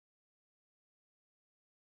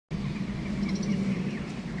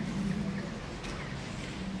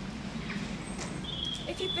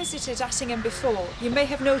visited Attingham before, you may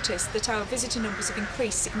have noticed that our visitor numbers have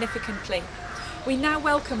increased significantly. We now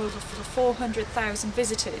welcome over 400,000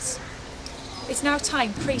 visitors. It's now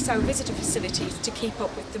time to increase our visitor facilities to keep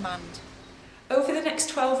up with demand. Over the next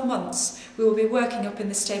 12 months, we will be working up in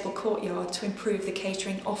the stable courtyard to improve the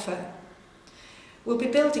catering offer. We'll be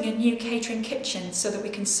building a new catering kitchen so that we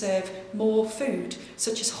can serve more food,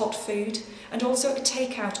 such as hot food, and also a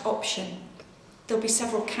take-out option. There'll be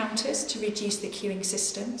several counters to reduce the queuing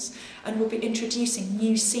systems, and we'll be introducing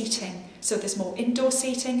new seating, so there's more indoor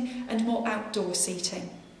seating and more outdoor seating.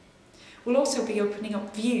 We'll also be opening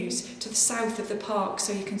up views to the south of the park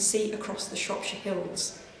so you can see across the Shropshire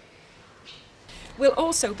Hills. We'll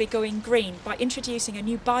also be going green by introducing a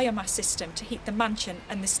new biomass system to heat the mansion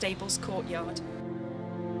and the stables courtyard.